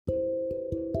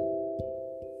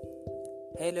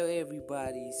Hello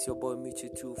everybody, it's your boy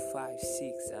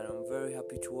Micho256 and I'm very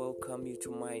happy to welcome you to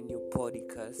my new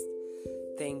podcast.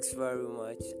 Thanks very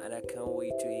much and I can't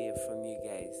wait to hear from you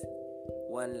guys.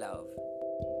 One love.